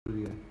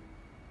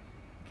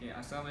Yeah,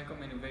 Assalamualaikum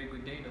and a very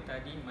good day,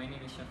 Dr. Adi. My name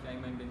is Shafi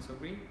Aiman bin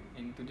Sobri,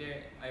 and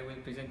today I will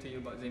present to you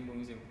about Zenbo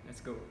Museum. Let's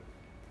go.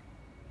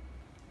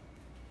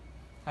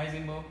 Hi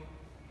Zenbo.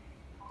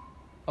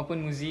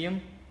 Open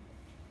museum.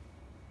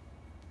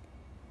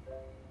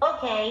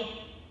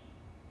 Okay.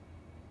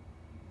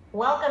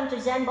 Welcome to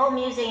Zenbo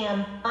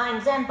Museum.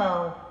 I'm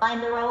Zenbo. I'm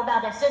the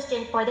robot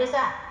assistant for this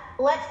app.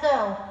 Let's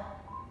go.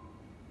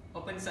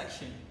 Open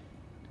section.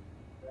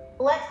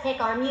 Let's pick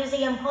our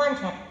museum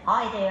content.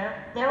 Hi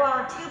there. There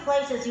are two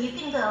places you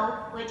can go,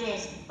 which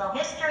is the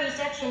history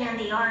section and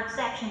the art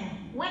section.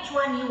 Which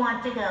one you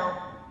want to go?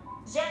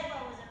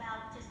 Zenbo is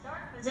about to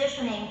start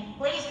positioning.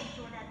 Please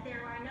ensure that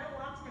there are no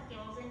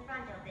obstacles in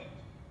front of it.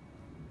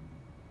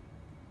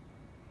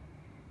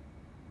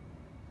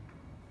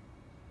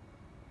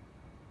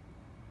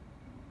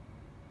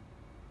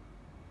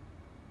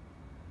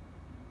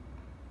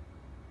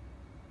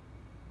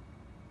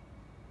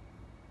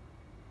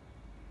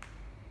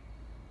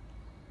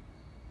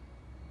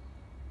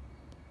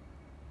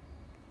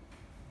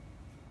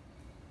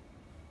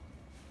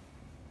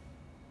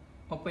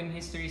 Open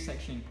history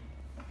section.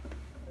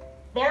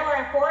 There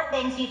are 4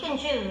 things you can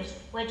choose,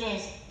 which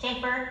is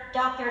Taper,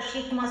 Dr.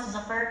 Sheikh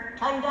Muzaffar,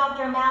 Ton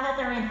Dr.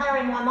 Mahathir, and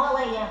Harim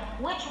Wamalaya.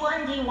 Which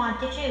one do you want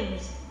to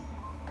choose?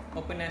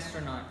 Open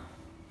astronaut.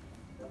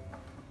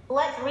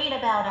 Let's read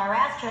about our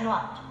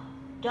astronaut.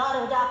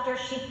 Dr.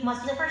 Sheikh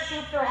Muzaffar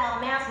Shukr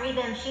Al-Masri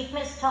bin Sheikh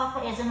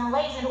Mustafa is a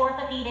Malaysian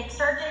orthopedic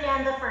surgeon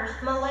and the first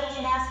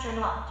Malaysian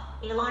astronaut.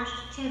 He launched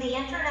to the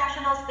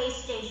International Space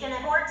Station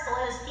at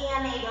Ortsalos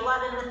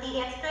TMA-11 with the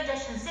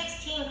Expedition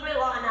 16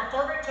 crew on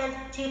October 10,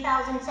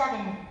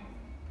 2007.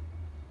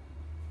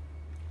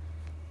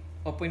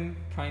 Open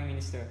Prime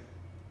Minister.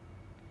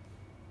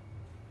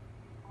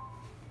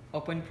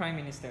 Open Prime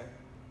Minister.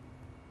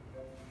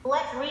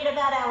 Let's read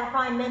about our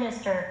Prime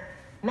Minister.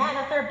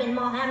 Mahathir bin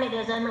Mohamad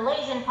is a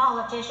Malaysian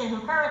politician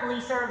who currently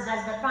serves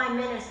as the Prime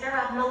Minister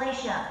of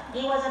Malaysia.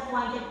 He was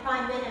appointed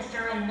Prime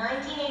Minister in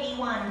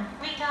 1981,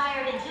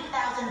 retired in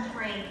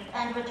 2003,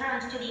 and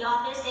returns to the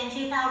office in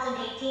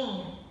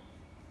 2018.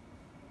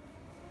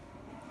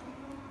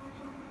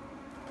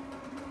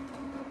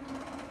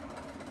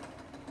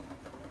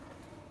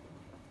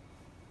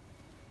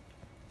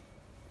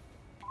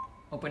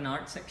 Open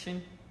art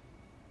section.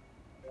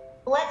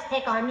 Let's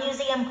pick our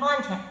museum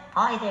content.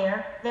 Hi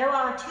there. There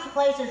are 2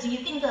 places you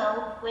can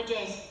go, which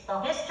is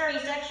the history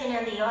section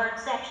and the art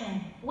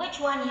section. Which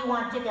one you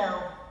want to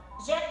go?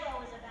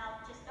 Zenbo is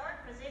about to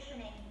start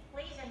positioning.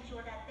 Please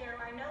ensure that there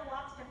are no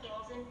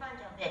obstacles in front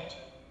of it.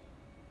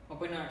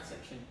 Open art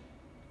section.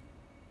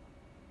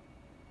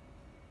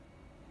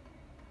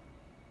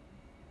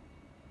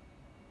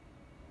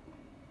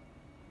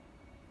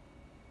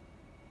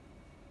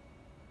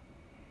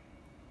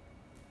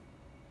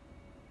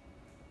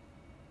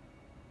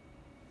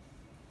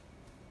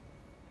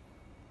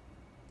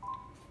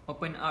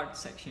 Open art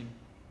section.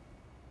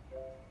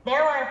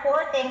 There are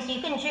 4 things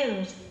you can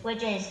choose,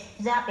 which is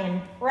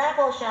Zappin,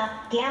 Rafflesha,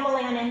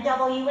 Gamelan, and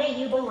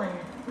WAU Bullen.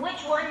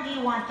 Which one do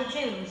you want to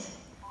choose?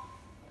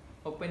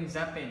 Open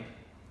Zappin.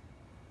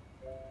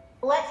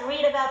 Let's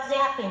read about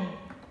Zappin.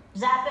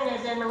 Zappin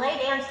is a Malay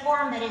dance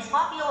form that is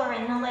popular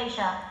in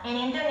Malaysia and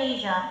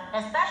Indonesia,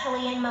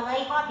 especially in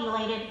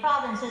Malay-populated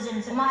provinces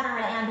in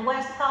Sumatra and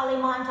West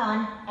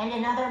Kalimantan, and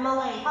in other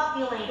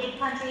Malay-populated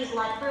countries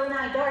like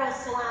Brunei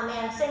Darussalam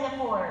and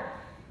Singapore.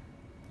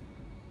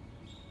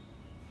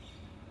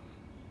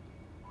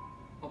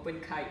 Open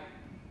kite.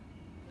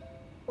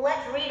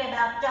 Let's read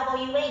about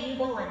WAU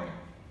Bullen.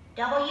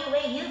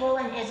 WAU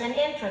Bullen is an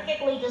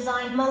intricately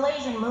designed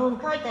Malaysian moon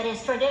kite that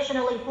is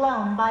traditionally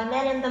flown by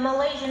men in the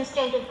Malaysian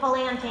state of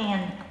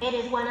Kelantan. It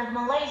is one of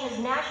Malaysia's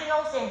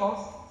national symbols,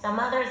 some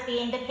others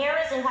being the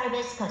charis and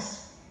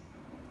hibiscus.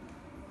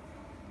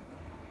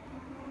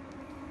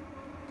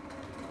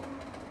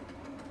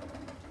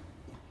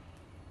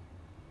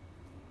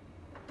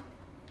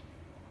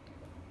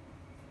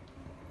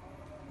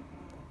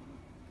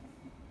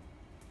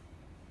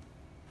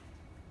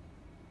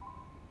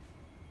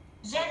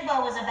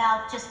 Zenbo is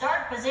about to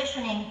start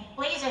positioning.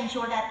 Please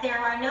ensure that there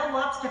are no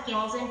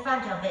obstacles in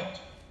front of it.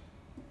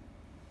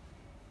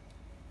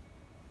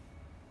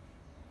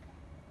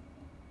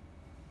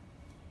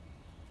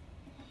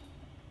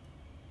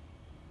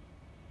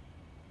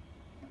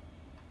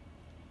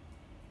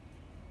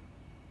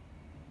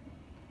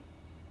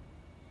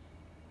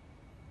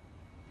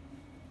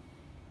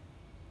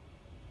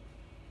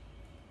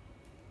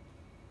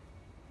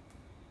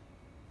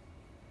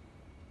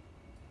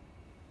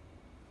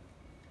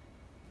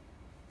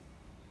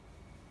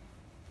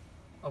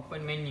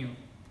 Open menu.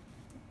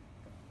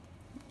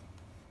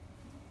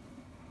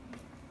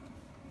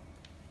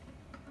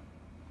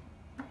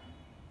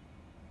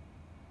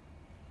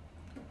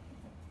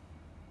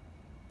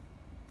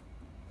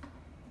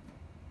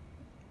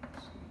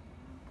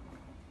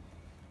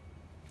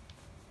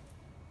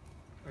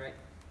 Alright,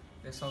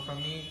 that's all from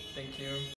me. Thank you.